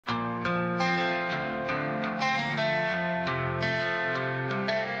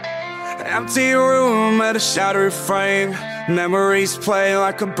Empty room at a shattered frame. Memories play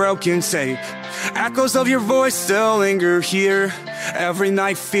like a broken tape. Echoes of your voice still linger here. Every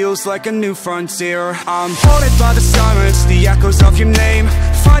night feels like a new frontier. I'm haunted by the silence, the echoes of your name.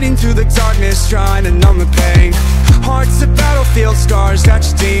 Fighting through the darkness, trying to numb the pain. Hearts at battlefield, scars that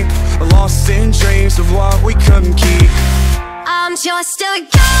you deep. Lost in dreams of what we couldn't keep. I'm just a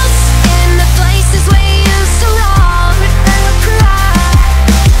ghost in the places we used to roam and cry.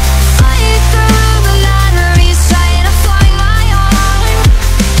 Fighting through the memories, trying to find my own.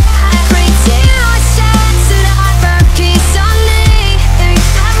 Every tear I shed to die for peace on me.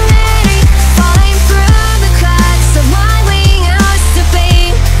 Falling through the cracks of what we used to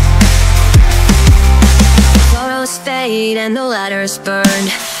be. Photos fade and the letters burn.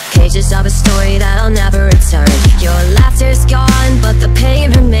 Pages of a story that'll never return. Your laughter's gone, but the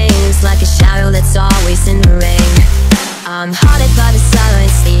pain remains, like a shadow that's always in the rain. I'm haunted by the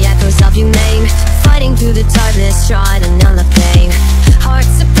silence, the echoes of your name. Fighting through the darkness, trying to numb the pain.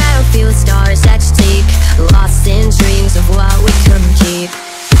 Hearts of battlefield, stars etched deep. Lost in dreams of what we couldn't keep.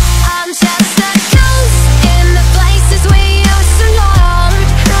 I'm just a ghost in the places we used to know.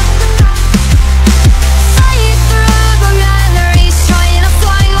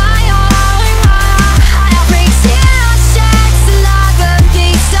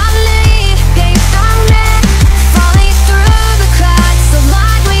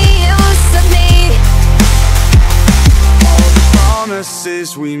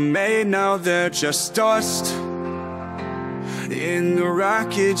 We made, now they're just dust in the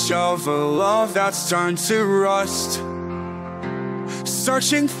wreckage of a love that's turned to rust.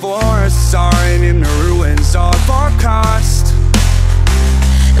 Searching for a sign in the ruins of our past,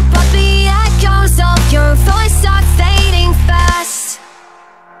 but the echoes of your voice are fading fast.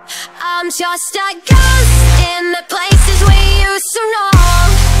 I'm just a ghost in the places we used to know.